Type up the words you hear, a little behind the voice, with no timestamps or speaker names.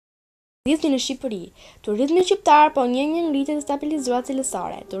Turizmi në Shqipëri. Turizmi shqiptar po njeh një ngritje të stabilizuar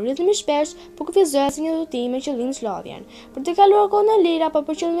cilësore. Turizmi shpesh po kufizohet si një udhëtim me qëllim shllodhjen. Për të kaluar kohën e lirë apo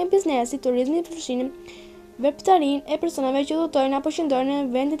për qëllime biznesi, turizmi përfshin veprimtarinë e personave që udhëtojnë apo qëndrojnë në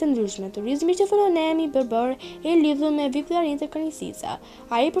vende të ndryshme. Turizmi është fenomen i përbërë e lidhur me veprimtarinë të kënaqësisë.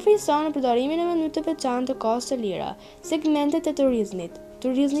 Ai përfaqëson përdorimin në mënyrë të veçantë të kohës së lirë. Segmentet e turizmit.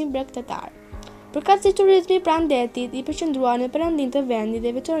 Turizmi bregdetar. Përkatësi turizmi pranë detit i përqendruar në perëndinë të vendit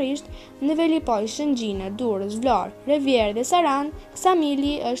dhe veçanërisht në Velipoj, Shëngjinë, Durrës, Vlorë, Revierë dhe Saran,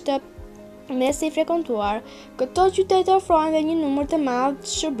 Ksamili është mesi i frekuentuar. Këto qytete ofrojnë dhe një numër të madh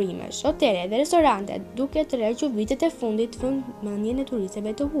të shërbimesh, hotele dhe restorante, duke tërhequr vitet e fundit vëmendjen e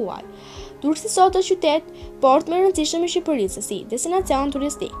turistëve të huaj. Durrësi sot është qytet port më i rëndësishëm i Shqipërisë si destinacion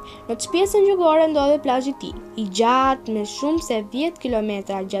turistik. Në pjesën jugore ndodhet plazhi i tij, i gjatë me shumë se 10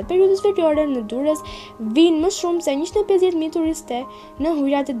 kilometra. Gjatë periudhës veriore në Durrës vinë më shumë se 150.000 turistë në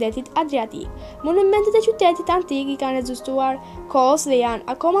hujrat e detit Adriatik. Monumentet e qytetit antik i kanë rezistuar kohës dhe janë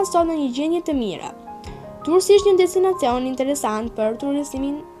akoma sot në një gjendje të mirë. Durrësi është një destinacion interesant për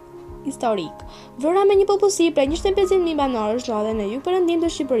turizmin historik. Vlora me një popullsi prej 150.000 banorësh ndodhet në jug-perëndim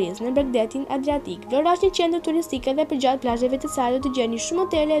të Shqipërisë, në bregdetin Adriatik. Vlora është një qendër turistike dhe përgjatë plazheve të saj do të gjeni shumë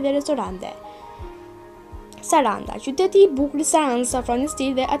hotele dhe restorante. Saranda, qyteti i bukur i Sarandës ofron një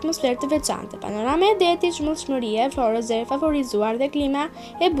stil dhe atmosferë të veçantë. Panorama e detit, shmëllshmëria e florës e favorizuar dhe klima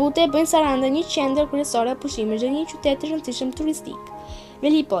e butë bëjnë Sarandën një qendër kryesore e pushimesh dhe një qytet i rëndësishëm turistik.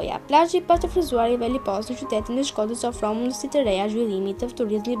 Velipoja, plazhi i pastërfryzuar i Velipos në qytetin e Shkodrës ofron mundësi të reja zhvillimit të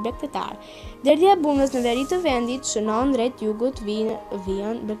turizmit bregdetar. Derdhja e bunës në veri të vendit shënon drejt jugut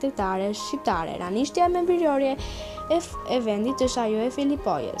vijën bregdetare shqiptare. Ranishtja me veriore e vendit është ajo e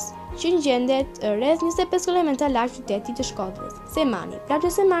Velipojës, që gjendet rreth 25 km larg qytetit të Shkodrës. Semani, plazhi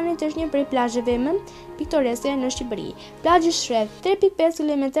i Semanit është një prej plazheve më piktoreske në Shqipëri. Plazhi është rreth 3.5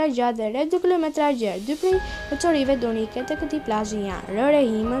 km gjatë dhe rreth 2 km gjerë. Dy prej veçorive donike të këtij plazhi janë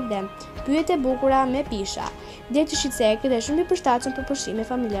rërehimët dhe pyjet e bukura me pisha. Deti është i sekët dhe shumë i përshtatshëm për pushime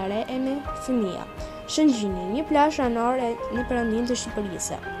familjare e me fëmijë. Shëngjini, një plazh ranor në perëndim të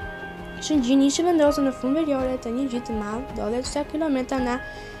Shqipërisë. Shëngjini ishte vendosur në fund veriore të një viti të madh, ndodhet 7 km nga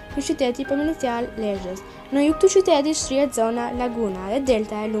qyteti provincial Lezhës. Në jug të qytetit shtrihet zona Laguna dhe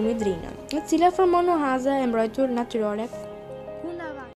delta e lumit Drinë, e cila formon oazë e mbrojtur natyrore